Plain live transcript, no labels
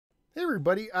Hey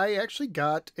everybody, I actually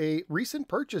got a recent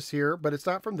purchase here, but it's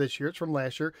not from this year, it's from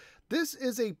last year. This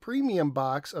is a premium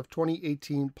box of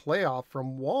 2018 Playoff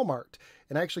from Walmart.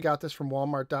 And I actually got this from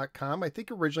walmart.com. I think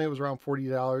originally it was around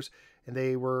 $40 and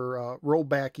they were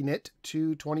rollbacking it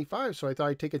to $25. So I thought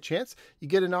I'd take a chance. You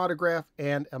get an autograph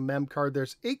and a mem card.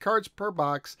 There's 8 cards per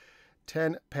box,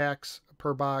 10 packs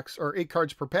per box, or 8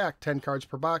 cards per pack, 10 cards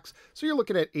per box. So you're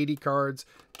looking at 80 cards,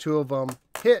 2 of them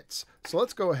hits. So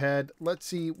let's go ahead. Let's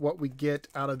see what we get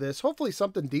out of this. Hopefully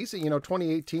something decent. You know,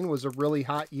 2018 was a really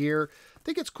hot year. I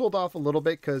think it's cooled off a little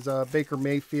bit because Baker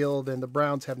Mayfield and the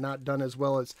Browns have not done as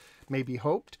well as maybe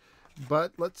hoped.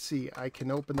 But let's see. I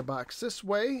can open the box this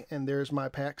way, and there's my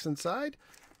packs inside.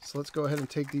 So let's go ahead and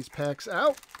take these packs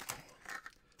out.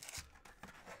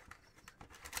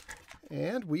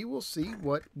 And we will see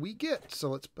what we get. So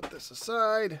let's put this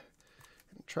aside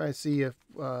and try and see if...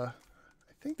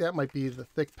 I think that might be the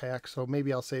thick pack, so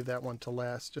maybe I'll save that one to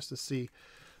last just to see.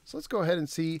 So let's go ahead and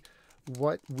see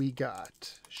what we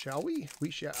got. Shall we?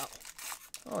 We shall.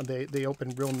 Oh, they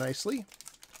open real nicely.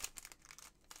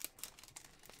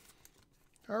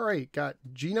 All right, got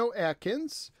Geno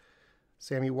Atkins,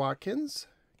 Sammy Watkins,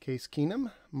 Case Keenum,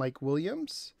 Mike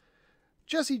Williams,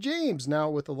 Jesse James,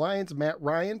 now with the Lions, Matt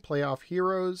Ryan, Playoff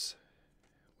Heroes,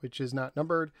 which is not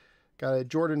numbered. Got a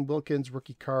Jordan Wilkins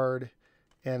rookie card,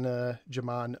 and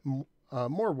Jamon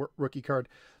Moore rookie card.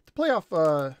 The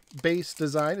playoff base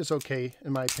design is okay,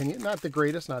 in my opinion. Not the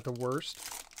greatest, not the worst.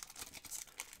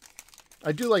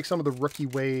 I do like some of the rookie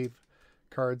wave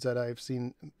cards that I've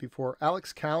seen before.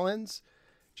 Alex Collins,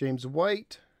 James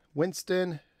White,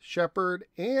 Winston, Shepard,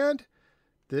 and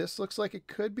this looks like it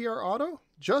could be our auto.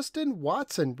 Justin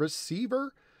Watson,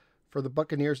 receiver for the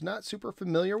Buccaneers. Not super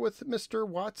familiar with Mr.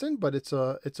 Watson, but it's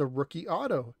a rookie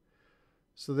auto.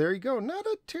 So there you go. Not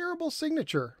a terrible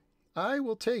signature. I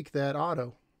will take that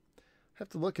auto. Have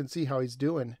to look and see how he's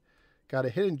doing. Got a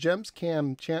Hidden Gems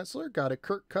Cam Chancellor. Got a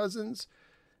Kirk Cousins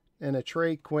and a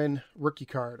Trey Quinn rookie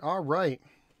card. All right.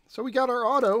 So we got our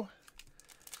auto.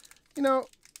 You know,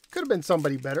 could have been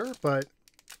somebody better, but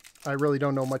I really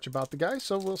don't know much about the guy,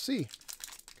 so we'll see.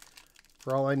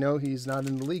 For all I know, he's not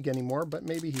in the league anymore, but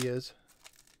maybe he is.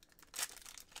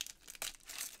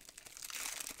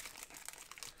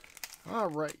 All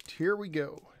right, here we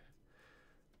go.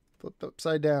 Flipped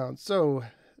upside down. So,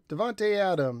 Devontae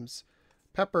Adams,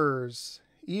 Peppers,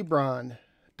 Ebron,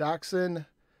 Doxson,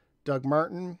 Doug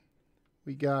Martin.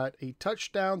 We got a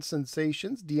touchdown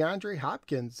sensations, DeAndre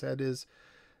Hopkins. That is,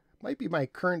 might be my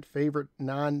current favorite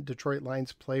non-Detroit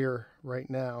Lions player right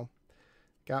now.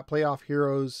 Got playoff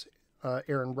heroes,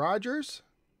 Aaron Rodgers.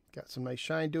 Got some nice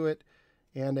shine to it.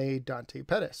 And a Dante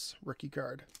Pettis rookie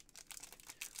card.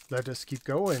 Let us keep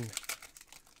going.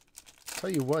 Tell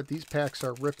you what, these packs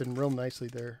are ripping real nicely.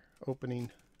 They're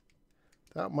opening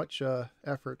without much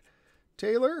effort.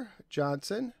 Taylor,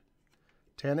 Johnson,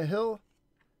 Tannehill,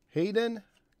 Hayden,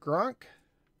 Gronk.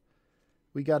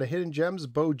 We got a Hidden Gems,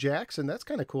 Bo Jackson. That's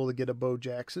kind of cool to get a Bo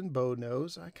Jackson. Bo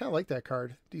knows. I kind of like that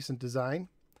card. Decent design.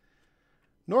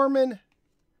 Norman.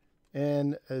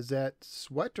 And is that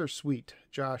Sweat or Sweet?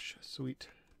 Josh Sweet.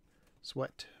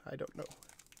 Sweat. I don't know.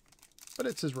 But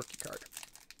it's his rookie card.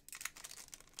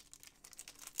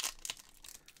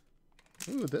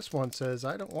 Ooh, this one says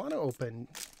I don't want to open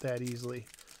that easily.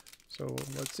 So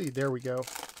let's see. There we go.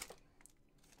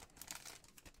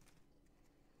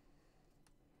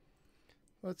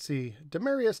 Let's see.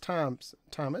 Demarius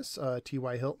Thomas,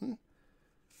 T.Y. Hilton.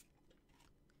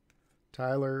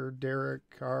 Tyler, Derek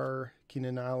Carr,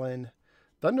 Keenan Allen.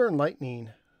 Thunder and Lightning.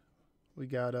 We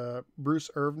got Bruce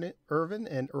Irvin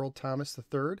and Earl Thomas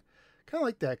III. Kind of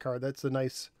like that card. That's a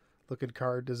nice looking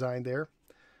card design there.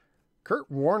 Kurt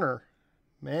Warner.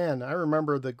 Man, I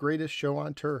remember the Greatest Show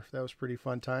on Turf. That was pretty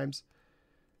fun times.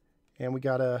 And we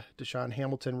got a Deshaun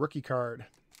Hamilton rookie card.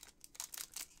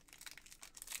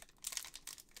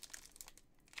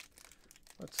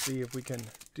 Let's see if we can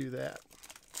do that.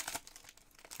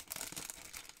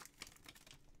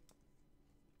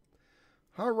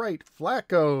 All right,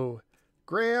 Flacco,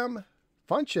 Graham,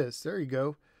 Funchess, there you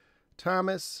go.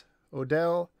 Thomas,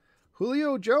 Odell,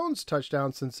 Julio Jones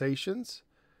touchdown sensations,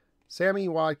 Sammy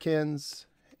Watkins,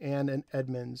 and an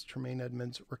Edmonds, Tremaine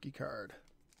Edmonds rookie card.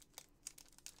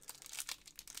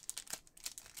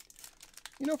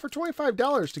 You know, for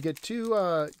 $25 to get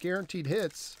 2 guaranteed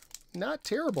hits, not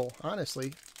terrible,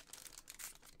 honestly.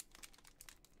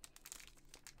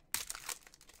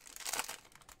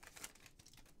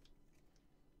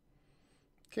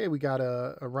 Okay, we got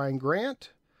a Ryan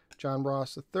Grant, John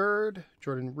Ross III,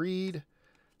 Jordan Reed,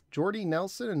 Jordy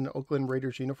Nelson in an Oakland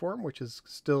Raiders uniform, which is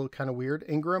still kind of weird.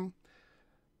 Ingram.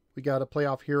 We got a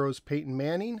Playoff Heroes Peyton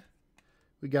Manning,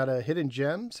 We got a Hidden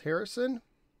Gems, Harrison.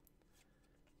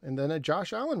 And then a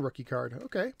Josh Allen rookie card.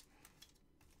 Okay.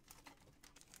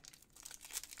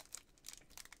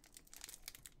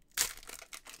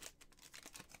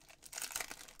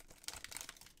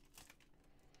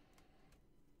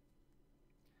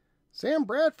 Sam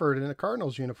Bradford in a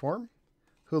Cardinals uniform.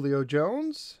 Julio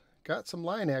Jones. Got some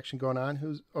line action going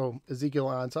on. Ezekiel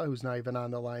Ansah, who's not even on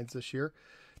the lines this year.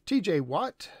 TJ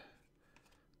Watt.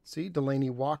 See, Delaney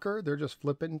Walker. They're just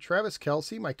flipping. Travis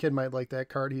Kelce. My kid might like that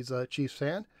card. He's a Chiefs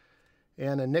fan.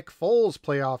 And a Nick Foles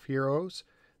Playoff Heroes.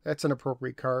 That's an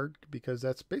appropriate card because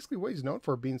that's basically what he's known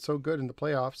for, being so good in the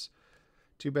playoffs.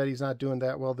 Too bad he's not doing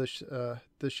that well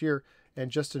this year.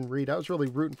 And Justin Reed. I was really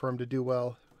rooting for him to do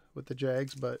well with the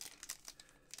Jags, but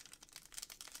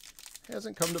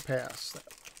hasn't come to pass.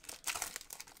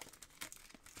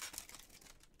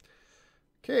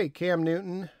 Okay, Cam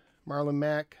Newton, Marlon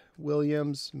Mack,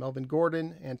 Williams, Melvin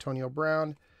Gordon, Antonio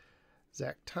Brown,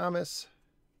 Zach Thomas,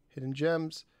 Hidden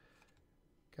Gems.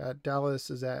 Got Dallas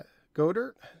is at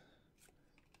Goddard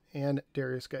and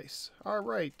Darius Geis. All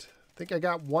right, I think I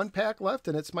got one pack left,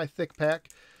 and it's my thick pack.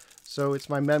 So it's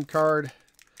my mem card.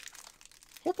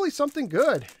 Hopefully something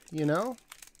good, you know.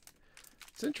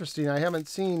 It's interesting. I haven't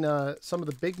seen some of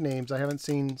the big names. I haven't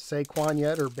seen Saquon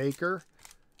yet or Baker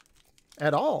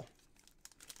at all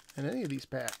in any of these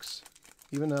packs.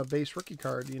 Even a base rookie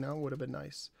card, you know, would have been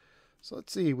nice. So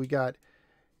let's see. We got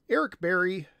Eric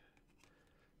Berry,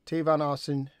 Tavon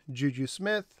Austin, Juju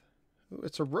Smith. Ooh,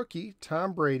 it's a rookie,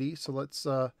 Tom Brady. So let's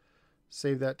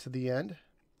save that to the end.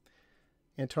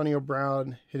 Antonio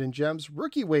Brown, Hidden Gems,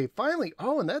 Rookie Wave, finally.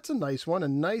 Oh, and that's a nice one. A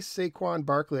nice Saquon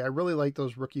Barkley. I really like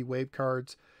those Rookie Wave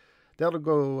cards. That'll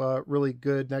go really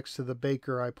good next to the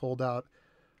Baker I pulled out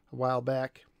a while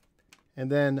back. And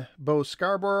then Bo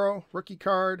Scarborough, rookie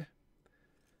card.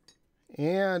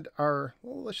 And well,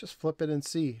 let's just flip it and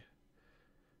see.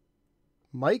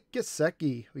 Mike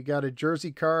Gesicki. We got a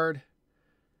jersey card.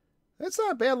 That's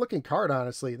not a bad looking card,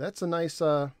 honestly. That's a nice...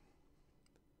 I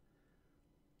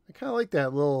kind of like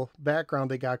that little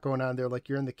background they got going on there, like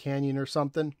you're in the canyon or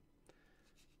something.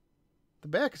 The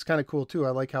back is kind of cool too.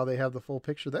 I like how they have the full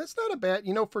picture. That's not a bad,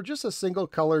 you know, for just a single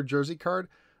color jersey card,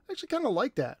 I actually kind of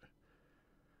like that.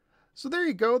 So there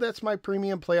you go. That's my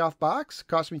premium playoff box.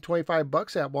 Cost me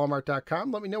 $25 at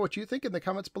walmart.com. Let me know what you think in the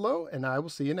comments below, and I will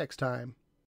see you next time.